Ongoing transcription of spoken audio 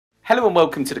Hello and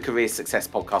welcome to the Career Success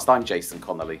Podcast. I'm Jason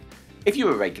Connolly. If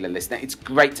you're a regular listener, it's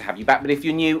great to have you back, but if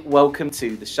you're new, welcome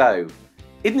to the show.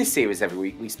 In this series every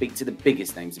week, we speak to the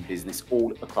biggest names in business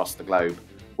all across the globe.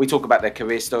 We talk about their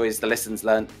career stories, the lessons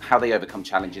learned, how they overcome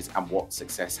challenges, and what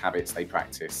success habits they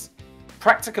practice.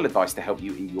 Practical advice to help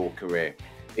you in your career.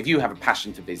 If you have a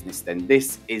passion for business, then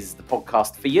this is the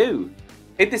podcast for you.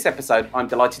 In this episode, I'm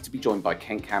delighted to be joined by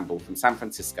Campbell from San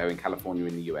Francisco in California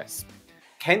in the US.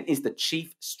 Ken is the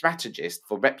Chief Strategist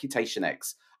for Reputation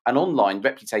X, an online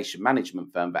reputation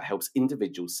management firm that helps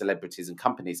individuals, celebrities, and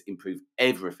companies improve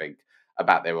everything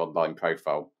about their online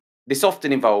profile. This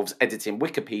often involves editing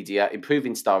Wikipedia,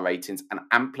 improving star ratings, and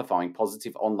amplifying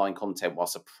positive online content while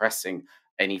suppressing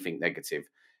anything negative.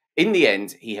 In the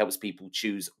end, he helps people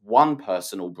choose one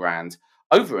personal brand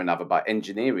over another by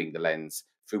engineering the lens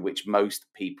through which most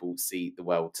people see the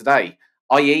world today,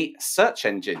 i.e. search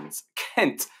engines.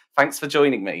 Kent, thanks for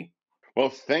joining me. Well,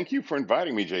 thank you for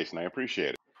inviting me, Jason. I appreciate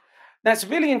it. Now, it's a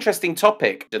really interesting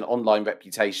topic, an online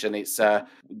reputation. It's the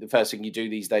first thing you do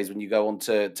these days when you go on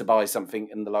to buy something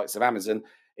in the likes of Amazon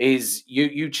is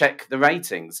you check the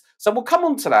ratings. So we'll come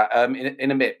on to that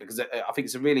in a bit, because I think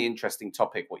it's a really interesting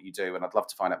topic, what you do, and I'd love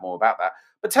to find out more about that.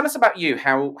 But tell us about you,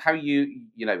 how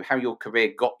your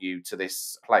career got you to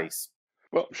this place.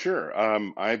 Well, sure.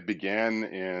 I began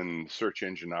in search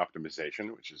engine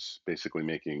optimization, which is basically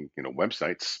making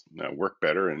websites work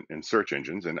better in search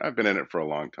engines, and I've been in it for a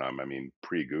long time. I mean,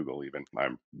 pre-Google even.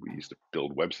 We used to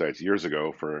build websites years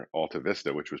ago for Alta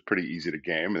Vista, which was pretty easy to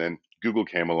game, and then Google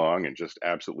came along and just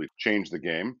absolutely changed the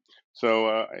game. So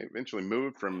I eventually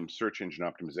moved from search engine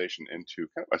optimization into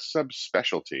kind of a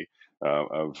subspecialty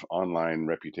of online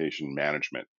reputation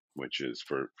management, which is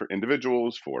for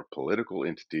individuals, for political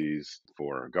entities,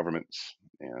 for governments,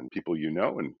 and people you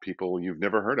know and people you've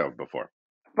never heard of before.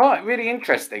 Right, really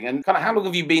interesting. And kind of how long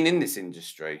have you been in this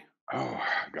industry? Oh,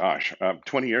 gosh,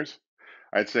 20 years.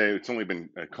 I'd say it's only been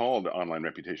called online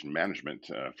reputation management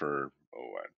for,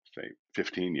 I'd say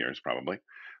 15 years probably.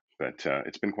 But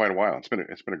it's been quite a while. It's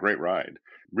been a great ride.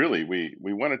 Really, we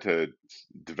wanted to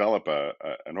develop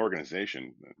an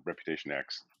organization, Reputation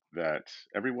X, that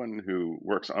everyone who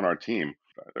works on our team,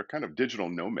 they're kind of digital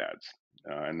nomads,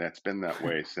 and that's been that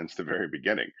way since the very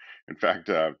beginning. In fact,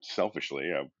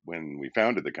 selfishly, when we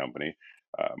founded the company,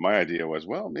 my idea was,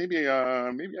 well, maybe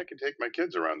I could take my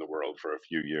kids around the world for a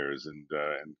few years and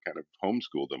kind of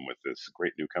homeschool them with this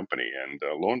great new company. And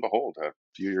lo and behold, a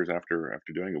few years after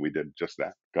doing it, we did just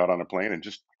that. Got on a plane and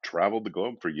just traveled the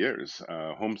globe for years,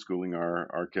 homeschooling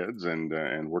our kids and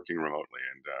working remotely.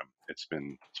 And it's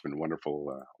been a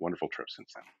wonderful trip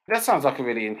since then. That sounds like a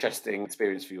really interesting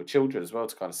experience for your children as well,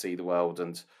 to kind of see the world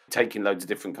and taking loads of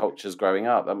different cultures growing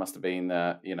up. That must have been,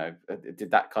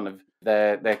 did that kind of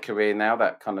their career now,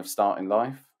 that kind of start in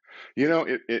life?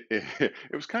 It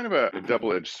was kind of a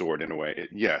double-edged sword in a way.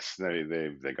 Yes,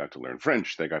 they got to learn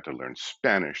French, they got to learn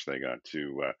Spanish, they got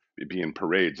to be in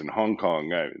parades in Hong Kong,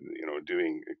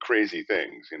 doing crazy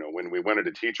things. When we wanted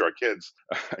to teach our kids,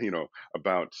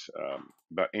 about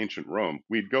ancient Rome,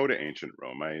 we'd go to ancient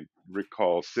Rome. I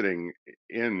recall sitting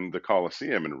in the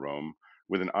Colosseum in Rome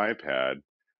with an iPad,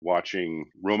 watching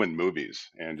Roman movies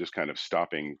and just kind of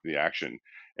stopping the action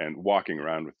and walking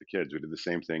around with the kids. We did the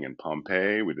same thing in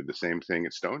Pompeii. We did the same thing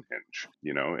at Stonehenge,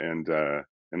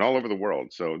 and all over the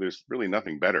world. So there's really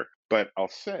nothing better. But I'll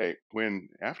say, when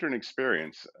after an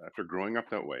experience, after growing up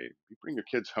that way, you bring your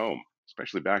kids home,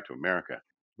 especially back to America.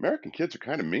 American kids are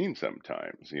kind of mean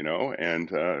sometimes,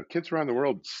 and kids around the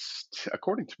world,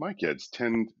 according to my kids,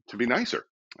 tend to be nicer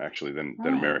actually than Oh,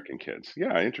 American kids.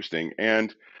 Yeah, interesting.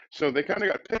 And so they kind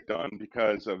of got picked on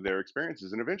because of their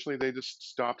experiences, and eventually they just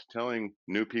stopped telling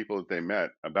new people that they met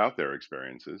about their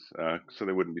experiences, so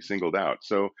they wouldn't be singled out.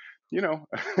 So, you know,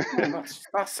 oh,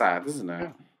 that's sad, isn't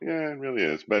it? yeah, yeah, it really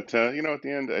is. But at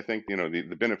the end, I think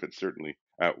the benefits certainly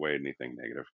outweigh anything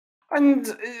negative. And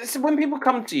so when people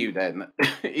come to you, then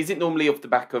is it normally off the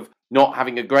back of not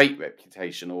having a great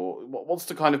reputation, or what's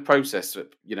the kind of process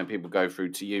that people go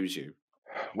through to use you?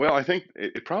 Well, I think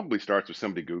it probably starts with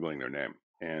somebody Googling their name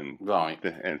and Right.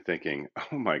 and thinking,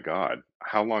 "Oh my God,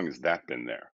 how long has that been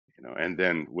there?" And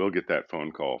then we'll get that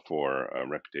phone call for a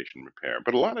reputation repair.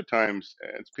 But a lot of times,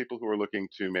 it's people who are looking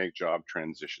to make job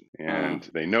transition, Mm, and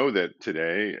they know that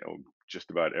today, just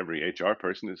about every HR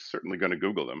person is certainly going to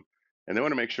Google them, and they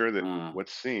want to make sure that mm.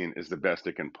 what's seen is the best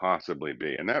it can possibly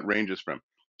be, and that ranges from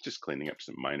just cleaning up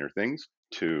some minor things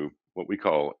to what we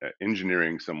call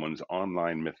engineering someone's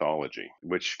online mythology,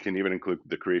 which can even include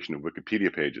the creation of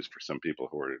Wikipedia pages for some people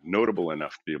who are notable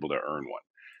enough to be able to earn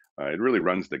one. It really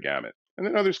runs the gamut. And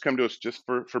then others come to us just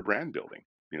for brand building.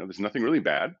 There's nothing really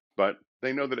bad, but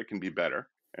they know that it can be better.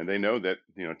 And they know that,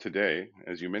 today,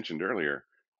 as you mentioned earlier,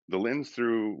 the lens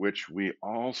through which we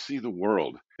all see the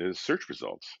world is search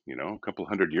results. A couple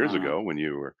hundred years Mm. ago, when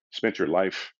you spent your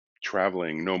life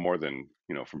traveling no more than,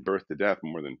 from birth to death,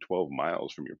 more than 12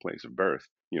 miles from your place of birth,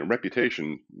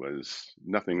 reputation was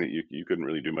nothing that you couldn't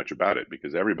really do much about it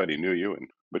because everybody knew you.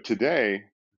 But today,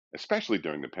 especially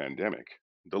during the pandemic,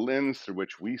 the lens through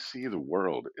which we see the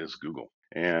world is Google.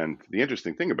 And the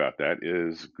interesting thing about that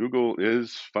is Google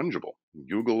is fungible.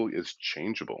 Google is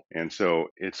changeable. And so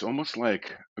it's almost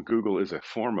like Google is a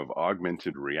form of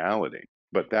augmented reality.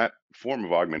 But that form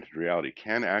of augmented reality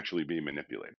can actually be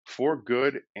manipulated for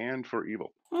good and for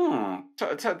evil.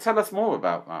 Tell us more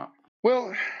about that.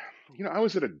 Well, I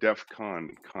was at a DEF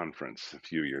CON conference a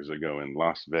few years ago in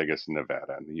Las Vegas,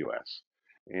 Nevada, in the US.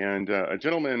 And a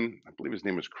gentleman, I believe his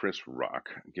name was Chris Rock,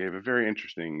 gave a very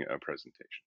interesting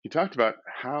presentation. He talked about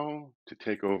how to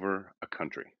take over a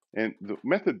country. And the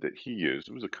method that he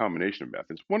used was a combination of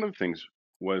methods. One of the things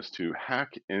was to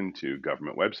hack into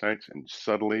government websites and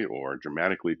subtly or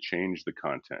dramatically change the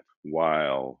content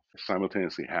while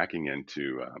simultaneously hacking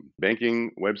into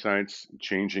banking websites,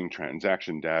 changing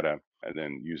transaction data, and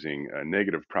then using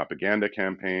negative propaganda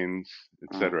campaigns,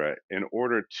 Mm. etc., in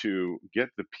order to get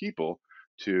the people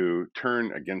to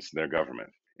turn against their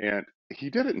government. And he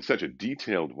did it in such a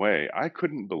detailed way, I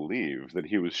couldn't believe that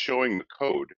he was showing the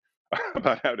code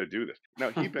about how to do this. Now,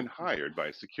 he'd been hired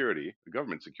by security,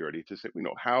 government security, to say,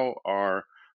 it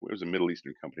was a Middle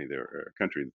Eastern company there,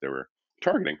 country that they were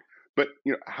targeting. But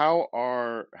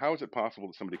how is it possible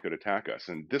that somebody could attack us?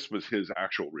 And this was his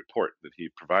actual report that he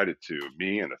provided to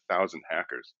me and 1,000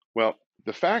 hackers. Well,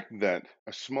 the fact that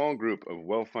a small group of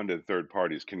well-funded third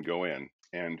parties can go in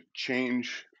and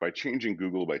changing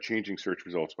Google, by changing search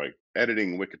results, by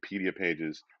editing Wikipedia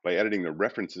pages, by editing the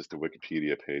references to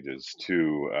Wikipedia pages,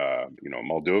 to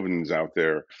Moldovans out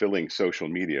there filling social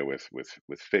media with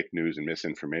fake news and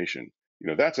misinformation.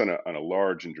 That's on a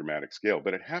large and dramatic scale,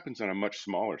 but it happens on a much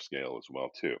smaller scale as well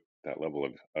too. That level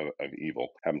of evil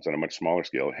happens on a much smaller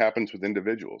scale. It happens with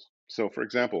individuals. So, for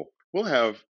example,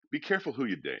 be careful who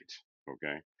you date.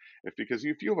 Okay, because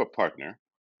if you have a partner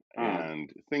Mm.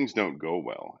 and things don't go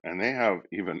well, and they have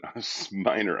even a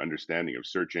minor understanding of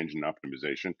search engine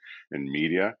optimization and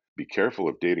media, be careful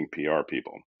of dating PR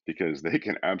people because they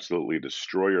can absolutely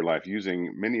destroy your life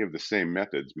using many of the same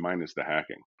methods minus the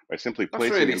hacking by simply That's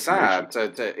placing really information.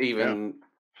 sad to Yeah. even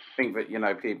think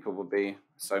that people would be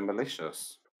so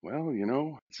malicious. Well,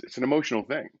 it's an emotional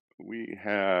thing. We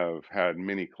have had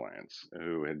many clients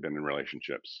who had been in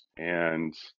relationships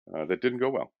and that didn't go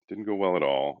well at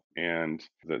all. And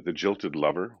the jilted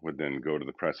lover would then go to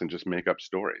the press and just make up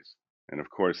stories. And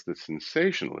of course, the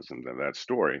sensationalism of that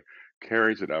story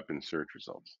carries it up in search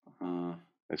results, Mm.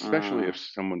 especially if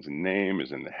Mm. someone's name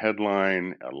is in the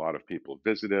headline. A lot of people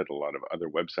visit it, a lot of other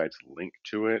websites link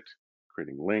to it,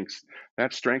 creating links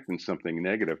that strengthens something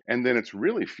negative, and then it's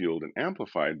really fueled and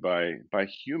amplified by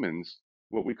humans,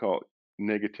 what we call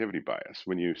negativity bias.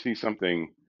 When you see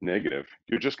something negative,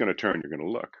 you're just going to turn, you're going to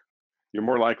look. You're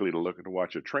more likely to look to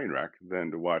watch a train wreck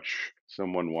than to watch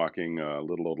someone walking a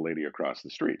little old lady across the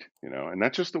street, and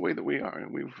that's just the way that we are,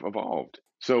 and we've evolved.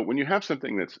 So when you have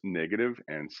something that's negative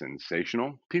and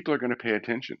sensational, people are going to pay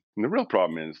attention. And the real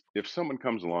problem is if someone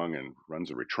comes along and runs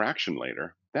a retraction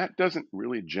later, that doesn't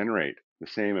really generate the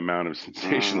same amount of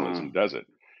sensationalism, Mm. does it?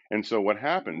 And so what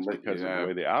happens But, because of the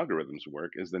way the algorithms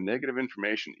work is the negative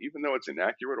information, even though it's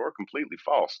inaccurate or completely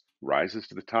false, rises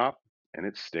to the top and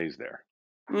it stays there.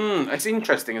 It's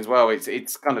interesting as well.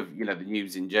 It's kind of the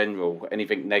news in general.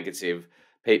 Anything negative,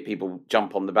 people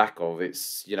jump on the back of.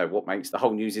 It's what makes the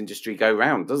whole news industry go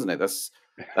round, doesn't it? It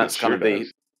That's kind sure of the.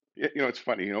 does. It's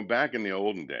funny. Back in the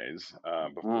olden days,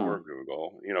 before Mm.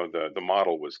 Google, the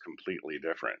model was completely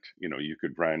different. You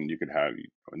could have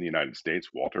in the United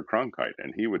States Walter Cronkite,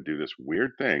 and he would do this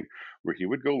weird thing where he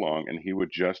would go along and he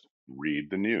would just read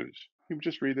the news. He would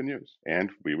just read the news,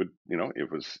 and we would,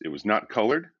 it was not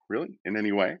colored really in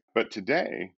any way. But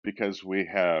today, because we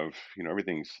have,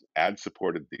 everything's ad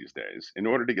supported these days, in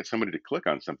order to get somebody to click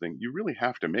on something, you really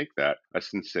have to make that a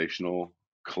sensational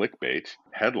clickbait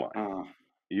headline, Mm.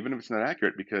 even if it's not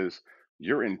accurate, because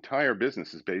your entire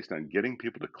business is based on getting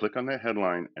people to click on that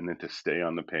headline and then to stay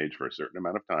on the page for a certain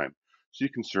amount of time so you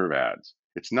can serve ads.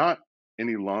 It's not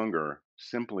any longer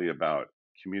simply about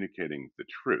communicating the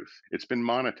truth. It's been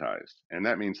monetized, and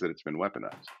that means that it's been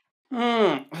weaponized.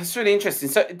 That's really interesting.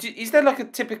 So, is there like a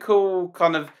typical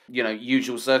kind of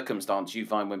usual circumstance you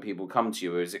find when people come to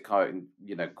you, or is it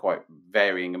quite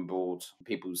varying and broad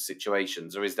people's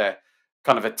situations, or is there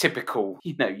kind of a typical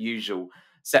usual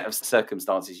set of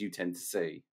circumstances you tend to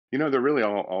see? They're really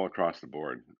all across the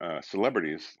board.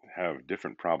 Celebrities have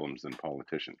different problems than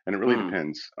politicians, and it really Mm.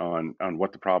 depends on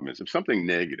what the problem is. If something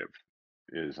negative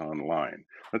is online,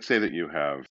 let's say that you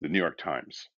have the New York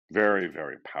Times, very,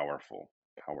 very powerful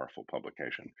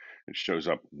publication. It shows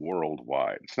up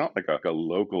worldwide. It's not like a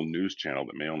local news channel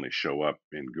that may only show up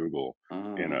in Google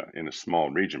in a Mm. in a small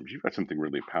region, but you've got something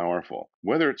really powerful.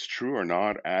 Whether it's true or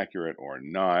not, accurate or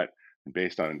not,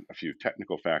 based on a few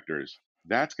technical factors,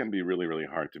 that's going to be really, really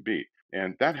hard to beat.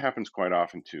 And that happens quite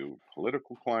often to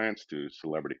political clients, to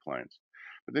celebrity clients.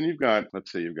 But then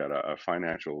let's say you've got a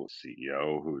financial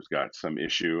CEO who's got some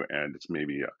issue and it's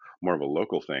maybe more of a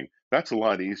local thing. That's a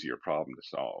lot easier problem to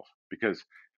solve because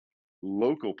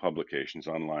local publications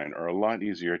online are a lot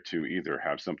easier to either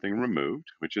have something removed,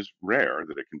 which is rare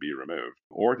that it can be removed,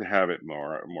 or to have it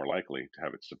more likely to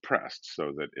have it suppressed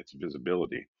so that its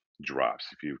visibility drops.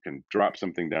 If you can drop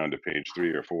something down to page 3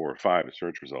 or 4 or 5 of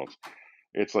search results,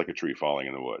 it's like a tree falling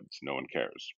in the woods. No one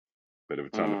cares. But if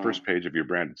it's on the Mm. first page of your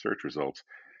branded search results,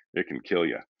 it can kill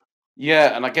you.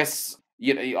 Yeah, and I guess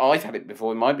I've had it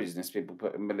before in my business. People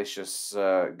put malicious,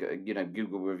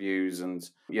 Google reviews, and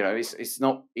it's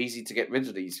not easy to get rid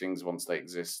of these things once they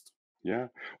exist. Yeah.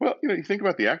 Well, you think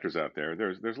about the actors out there.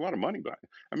 There's a lot of money behind it.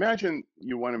 Imagine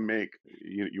you want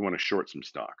to short some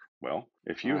stock. Well,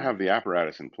 if you Mm. have the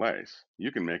apparatus in place,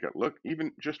 you can make it look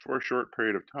even just for a short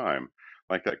period of time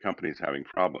like that company is having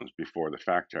problems before the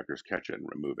fact checkers catch it and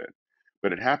remove it.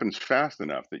 But it happens fast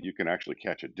enough that you can actually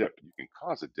catch a dip. You can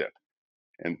cause a dip.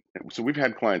 And so we've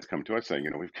had clients come to us saying,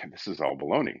 this is all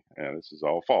baloney. This is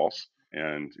all false.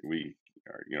 And we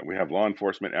have law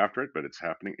enforcement after it, but it's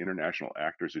happening. International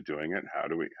actors are doing it. How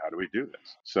do we do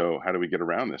this? So how do we get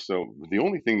around this? So the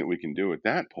only thing that we can do at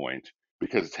that point,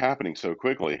 because it's happening so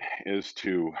quickly, is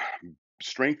to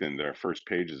strengthen their first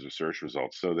pages of search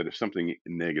results so that if something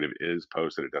negative is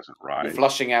posted, it doesn't You're rise.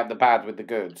 flushing out the bad with the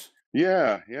good.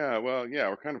 Yeah, yeah. Well, yeah,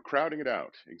 we're kind of crowding it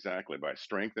out. Exactly. By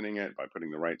strengthening it, by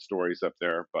putting the right stories up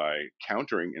there, by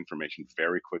countering information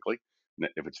very quickly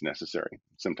if it's necessary.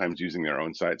 Sometimes using their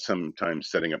own site, sometimes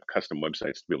setting up custom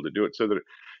websites to be able to do it so that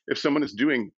if someone is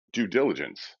doing due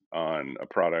diligence on a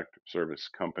product, service,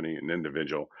 company, an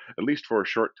individual, at least for a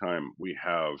short time, we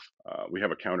have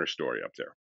a counter story up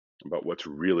there about what's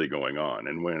really going on.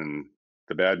 And when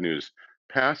the bad news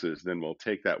passes, then we'll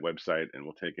take that website and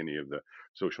we'll take any of the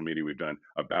social media we've done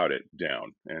about it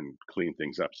down and clean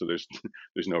things up. So there's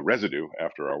there's no residue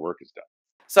after our work is done.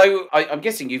 So I'm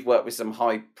guessing you've worked with some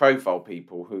high profile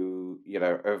people who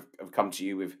have come to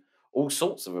you with all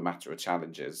sorts of a matter of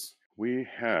challenges. We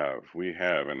have,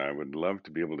 and I would love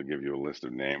to be able to give you a list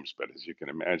of names, but as you can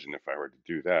imagine, if I were to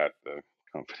do that, the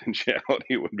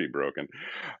confidentiality would be broken.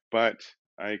 But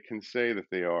I can say that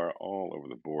they are all over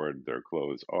the board. Their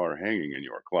clothes are hanging in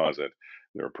your closet.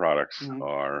 Their products Mhm.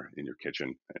 are in your kitchen,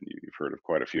 and you've heard of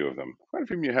quite a few of them. Quite a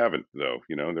few you haven't, though.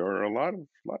 There are a lot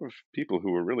of people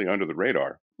who are really under the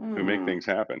radar, who make Hmm. things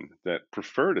happen, that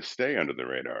prefer to stay under the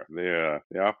radar.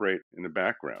 They operate in the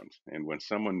background, and when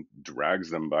someone drags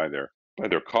them by their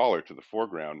collar to the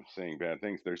foreground saying bad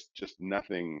things, there's just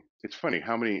nothing. It's funny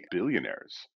how many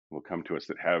billionaires will come to us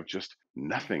that have just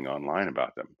nothing online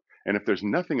about them. And if there's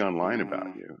nothing online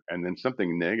about Hmm. you and then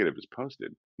something negative is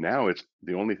posted, now it's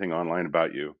the only thing online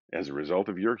about you as a result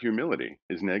of your humility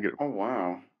is negative. Oh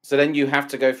wow! So then you have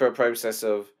to go through a process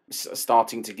of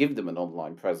starting to give them an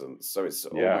online presence. So it's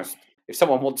Yeah. almost, if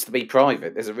someone wants to be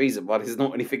private, there's a reason why there's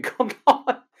not anything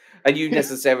online, and you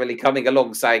necessarily coming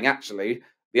along saying, actually,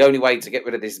 the only way to get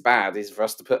rid of this bad is for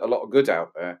us to put a lot of good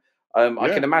out there. I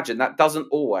Yeah. can imagine that doesn't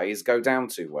always go down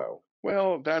too well.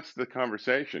 Well, that's the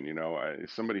conversation.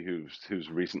 Somebody who's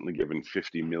recently given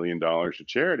 $50 million to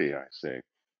charity, I say,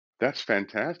 that's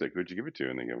fantastic. Who'd you give it to?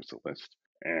 And they give us a list.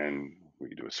 And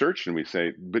we do a search and we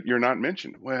say, but you're not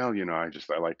mentioned. Well,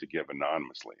 I like to give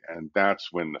anonymously. And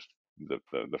that's when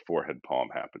the forehead palm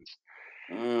happens.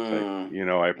 It's like, Mm,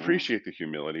 I mm. appreciate the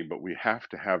humility, but we have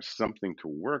to have something to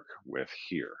work with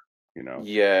here, you know?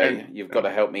 Yeah, And you've got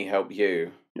to help me help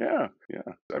you. yeah, yeah.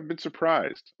 I've been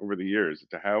surprised over the years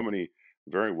to how many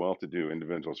very well-to-do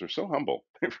individuals are so humble.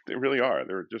 They really are.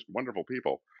 They're just wonderful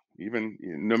people. Even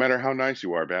no matter how nice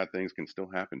you are, bad things can still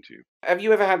happen to you. Have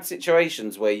you ever had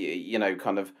situations where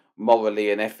kind of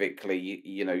morally and ethically,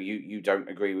 you don't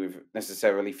agree with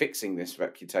necessarily fixing this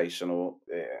reputation, or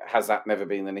has that never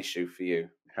been an issue for you?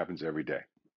 It happens every day.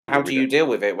 How Every do day. you deal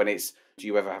with it when it's? Do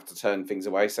you ever have to turn things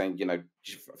away, saying,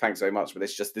 thanks so much, but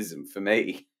this just isn't for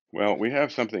me? Well, we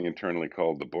have something internally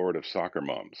called the Board of Soccer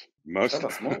Moms. Tell Most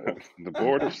us more. the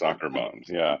Board of Soccer Moms,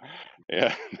 yeah.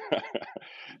 Yeah.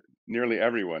 Nearly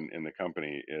everyone in the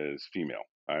company is female.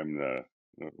 I'm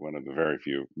one of the very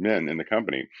few men in the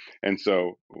company. And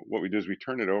so what we do is we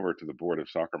turn it over to the board of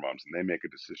soccer moms, and they make a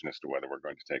decision as to whether we're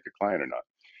going to take a client or not.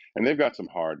 And they've got some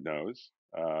hard no's.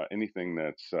 Anything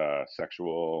that's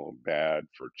sexual, bad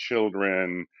for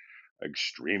children,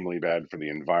 extremely bad for the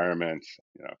environment,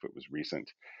 if it was recent,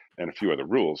 and a few other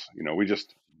rules, we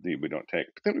don't take.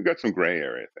 But then we've got some gray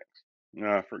area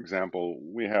things. For example,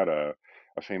 we had a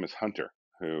famous hunter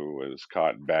who was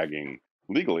caught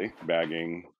legally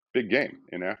bagging big game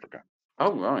in Africa.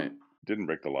 Oh, right. Didn't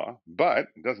break the law, but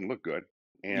it doesn't look good.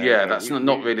 And Yeah, that's we,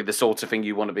 not we really the sort of thing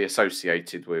you want to be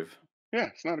associated with. Yeah,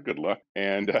 it's not a good look,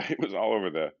 and it was all over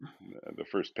the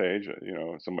first page.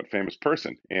 Somewhat famous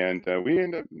person, and we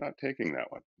end up not taking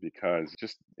that one because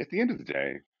just at the end of the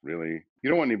day, really, you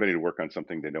don't want anybody to work on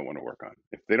something they don't want to work on.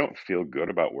 If they don't feel good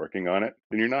about working on it,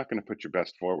 then you're not going to put your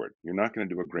best forward. You're not going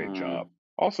to do a great job. Mm.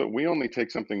 Also, we only take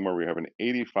something where we have an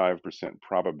 85%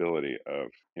 probability of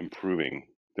improving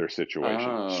their situation,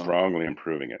 Oh. strongly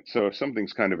improving it. So if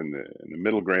something's kind of in the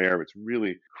middle gray area, it's really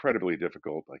incredibly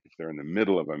difficult. Like if they're in the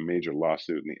middle of a major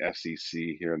lawsuit and the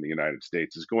SEC here in the United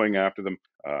States is going after them,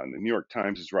 and the New York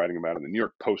Times is writing about it, the New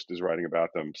York Post is writing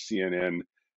about them, CNN,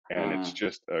 and it's Mm.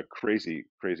 just a crazy,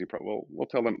 crazy problem. Well, we'll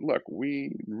tell them, look,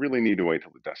 we really need to wait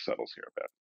till the dust settles here a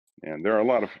bit. And there are a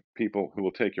lot of people who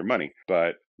will take your money,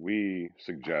 but we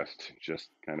suggest just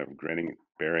kind of grinning,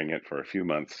 bearing it for a few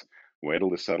months, wait till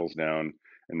this settles down,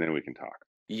 and then we can talk.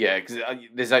 Yeah, because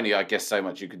there's only, I guess, so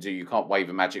much you can do. You can't wave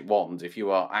a magic wand if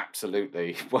you are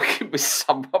absolutely working with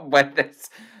someone where there's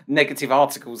negative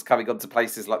articles coming onto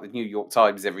places like the New York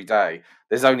Times every day.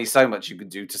 There's only so much you can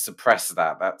do to suppress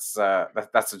that. That's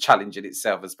a challenge in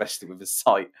itself, especially with a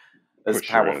site as It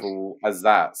sure is. powerful as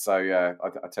that. So yeah,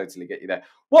 I totally get you there.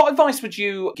 What advice would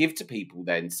you give to people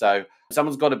then? So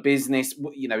someone's got a business.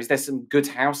 Is there some good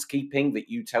housekeeping that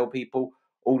you tell people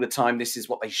all the time? This is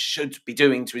what they should be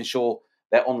doing to ensure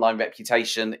their online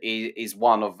reputation is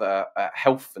one of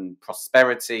health and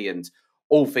prosperity and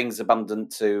all things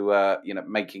abundant to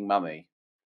making money.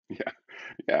 Yeah,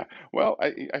 yeah. Well,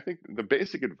 I think the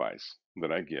basic advice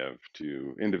that I give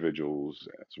to individuals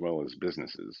as well as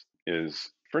businesses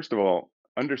is, first of all,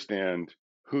 understand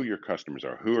who your customers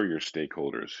are, who are your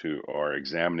stakeholders who are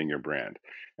examining your brand,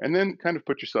 and then kind of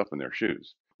put yourself in their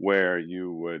shoes. Where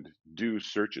you would do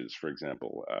searches, for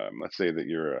example, let's say that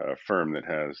you're a firm that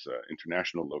has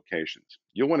international locations.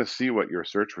 You'll want to see what your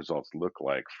search results look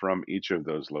like from each of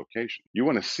those locations. You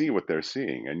want to see what they're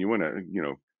seeing, and you want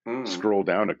to, Mm. scroll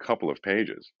down a couple of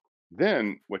pages.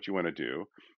 Then what you want to do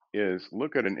is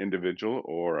look at an individual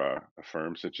or a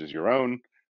firm such as your own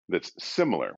that's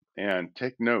similar and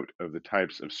take note of the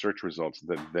types of search results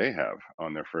that they have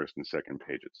on their first and second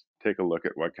pages. Take a look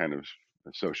at what kind of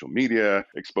social media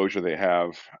exposure they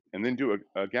have, and then do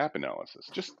a gap analysis.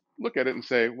 Just look at it and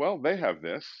say, well, they have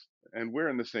this, and we're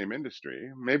in the same industry.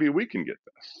 Maybe we can get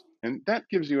this. And that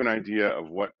gives you an idea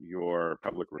of what your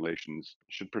public relations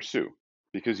should pursue,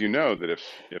 because you know that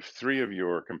if three of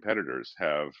your competitors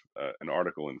have an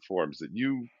article in Forbes, that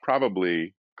you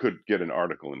probably could get an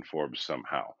article in Forbes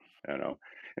somehow, you know.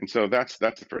 And so that's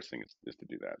the first thing is to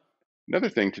do that. Another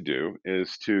thing to do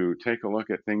is to take a look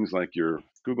at things like your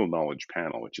Google Knowledge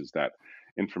Panel, which is that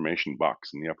information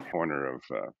box in the upper corner of,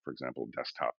 for example,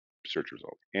 desktop search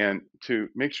results, and to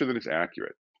make sure that it's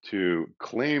accurate. To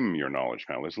claim your knowledge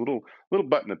panel, there's a little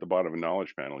button at the bottom of a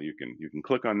knowledge panel. You can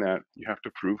click on that. You have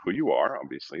to prove who you are.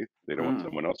 Obviously, they don't want Mm.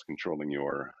 someone else controlling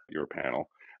your panel.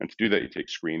 And to do that, you take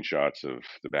screenshots of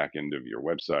the back end of your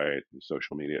website,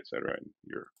 social media, et cetera, and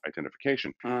your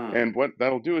identification. Mm. And what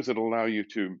that'll do is it'll allow you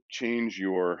to change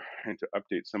and to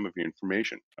update some of your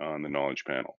information on the knowledge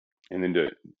panel. And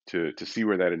then to see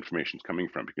where that information is coming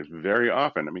from. Because very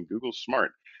often, I mean, Google's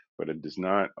smart, but it does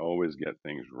not always get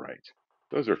things right.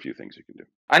 Those are a few things you can do.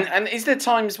 And is there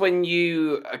times when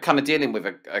you are kind of dealing with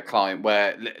a client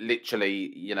where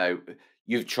literally,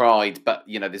 you've tried, but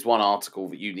there's one article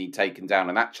that you need taken down,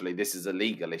 and actually this is a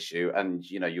legal issue, and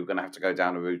you're going to have to go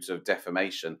down a route of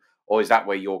defamation, or is that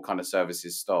where your kind of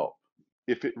services stop?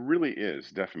 If it really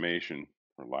is defamation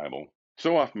or libel,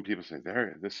 so often people say,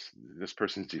 "There, this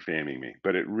person's defaming me,"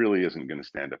 but it really isn't going to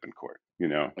stand up in court, you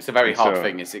know. It's a very And hard so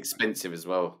thing. It's expensive as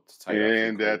well to take that through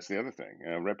And court. that's the other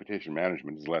thing. Reputation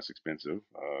management is less expensive,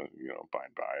 by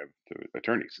and by to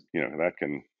attorneys. That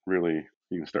can really,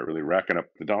 you can start really racking up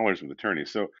the dollars with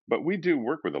attorneys. So, but we do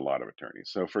work with a lot of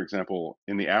attorneys. So, for example,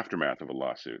 in the aftermath of a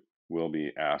lawsuit, we'll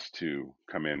be asked to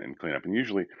come in and clean up. And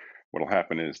usually, what will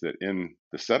happen is that in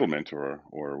the settlement or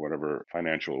whatever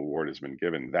financial award has been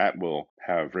given, that will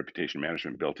have reputation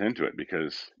management built into it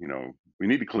because we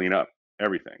need to clean up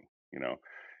everything. You know,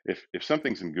 If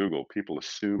something's in Google, people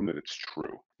assume that it's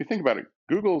true. You think about it,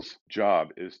 Google's job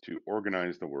is to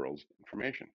organize the world's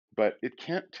information, but it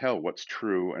can't tell what's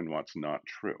true and what's not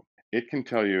true. It can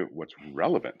tell you what's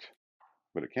relevant,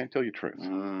 but it can't tell you truth.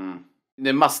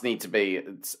 There must need to be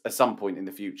at some point in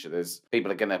the future. There's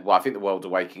people are going to. Well, I think the world are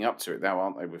waking up to it now,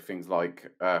 aren't they? With things like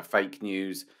fake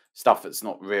news, stuff that's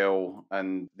not real,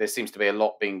 and there seems to be a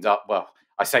lot being done. Well,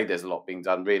 I say there's a lot being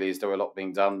done. Really, is there a lot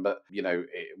being done? But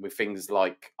with things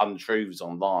like untruths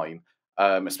online,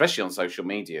 especially on social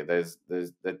media,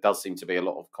 there does seem to be a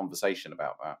lot of conversation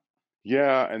about that.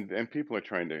 Yeah, and people are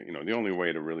trying to, the only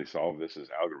way to really solve this is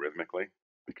algorithmically,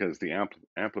 because the Mm.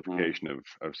 amplification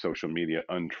of social media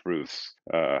untruths,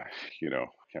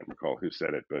 can't recall who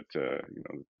said it, but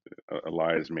a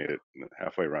lie has made it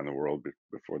halfway around the world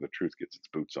before the truth gets its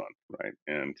boots on, right?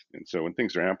 And so when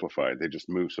things are amplified, they just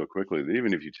move so quickly that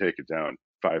even if you take it down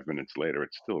 5 minutes later,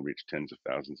 it still reached tens of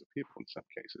thousands of people in some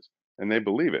cases. And they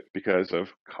believe it because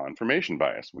of confirmation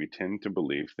bias. We tend to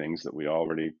believe things that we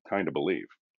already kind of believe.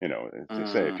 As they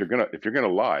say, if Mm. you're gonna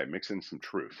lie, mix in some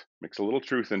truth, mix a little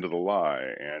truth into the lie,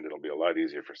 and it'll be a lot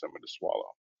easier for someone to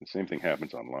swallow. The same thing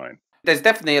happens online. There's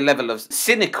definitely a level of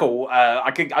cynical.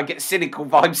 I get cynical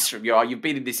vibes from you. You've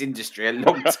been in this industry a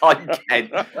long time,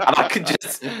 Ken, and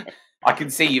I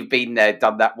can see you've been there,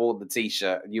 done that, worn the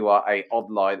t-shirt, and you are a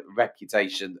online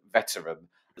reputation veteran.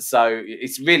 So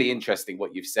it's really interesting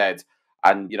what you've said,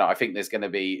 and I think there's going to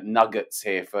be nuggets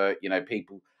here for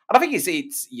people, and I think it's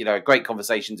a great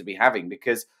conversation to be having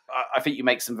because I think you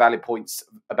make some valid points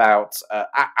about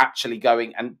actually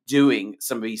going and doing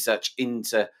some research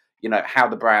into how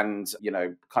the brand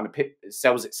kind of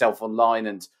sells itself online,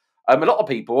 and a lot of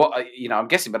people I'm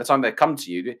guessing by the time they come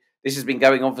to you, this has been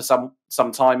going on for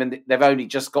some time, and they've only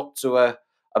just got to a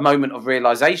moment of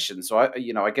realization. So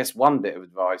I guess one bit of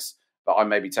advice that I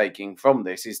may be taking from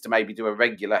this is to maybe do a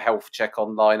regular health check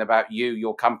online about you,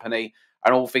 your company,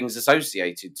 and all things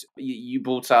associated. You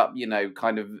brought up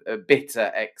kind of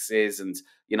bitter exes, and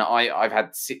I've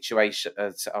had situation.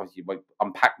 You won't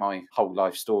unpack my whole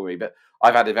life story, but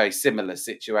I've had a very similar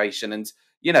situation, and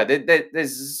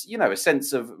there's a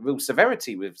sense of real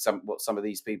severity with what some of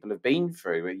these people have been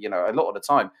through. A lot of the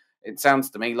time, it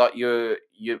sounds to me like you're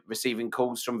receiving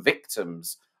calls from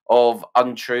victims of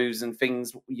untruths and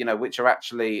things which are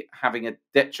actually having a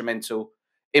detrimental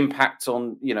impact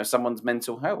on someone's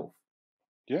mental health.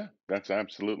 Yeah, that's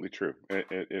absolutely true.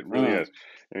 It really Mm. is.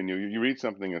 And you read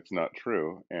something that's not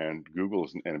true, and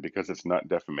and because it's not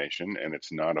defamation and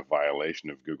it's not a violation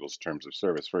of Google's terms of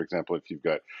service. For example, if you've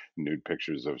got nude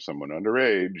pictures of someone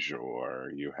underage, or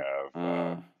you have,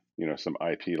 Mm. some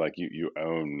IP, like you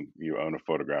own a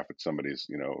photograph that somebody's,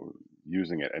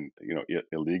 using it, and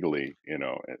illegally,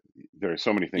 there are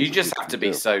so many things You that just people have to can be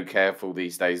do. so careful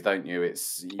these days, don't you?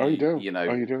 It's Oh, you you, do. you know,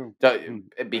 Oh, you do. don't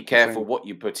Mm, be it's the careful same. what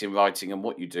you put in writing and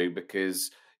what you do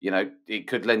because it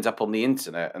could end up on the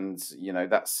internet, and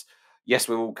that's yes,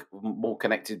 we're all more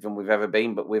connected than we've ever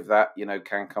been, but with that,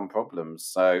 can come problems.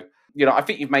 So I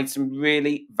think you've made some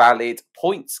really valid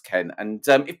points, Ken. And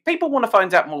if people want to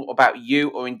find out more about you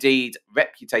or indeed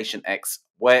Reputation X,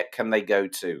 where can they go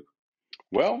to?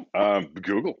 Well,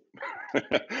 Google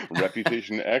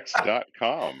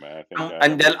reputationx.com. I think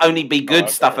And there'll only everything's be all good out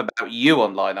stuff there. about you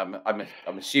online.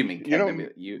 I'm assuming, You Ken. know, I mean,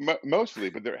 you. mostly,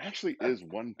 but there actually is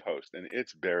one post, and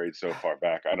it's buried so far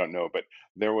back. I don't know, but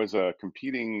there was a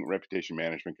competing reputation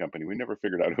management company. We never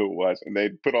figured out who it was, and they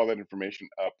put all that information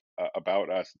up about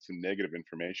us, some negative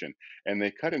information, and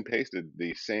they cut and pasted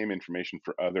the same information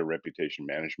for other reputation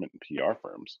management and PR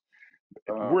firms,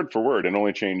 Uh, word for word, and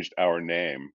only changed our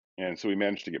name. And so we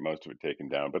managed to get most of it taken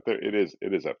down. But it is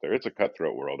up there. It's a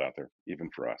cutthroat world out there, even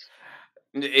for us.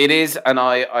 it is, and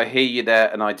I hear you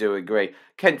there, and I do agree.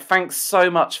 Kent, thanks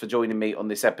so much for joining me on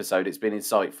this episode. It's been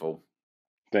insightful.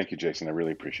 Thank you, Jason. I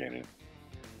really appreciate it.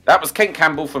 That was Kent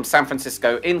Campbell from San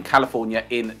Francisco in California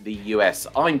in the US.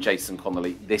 I'm Jason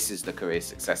Connolly. This is the Career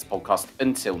Success Podcast.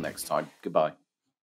 Until next time, goodbye.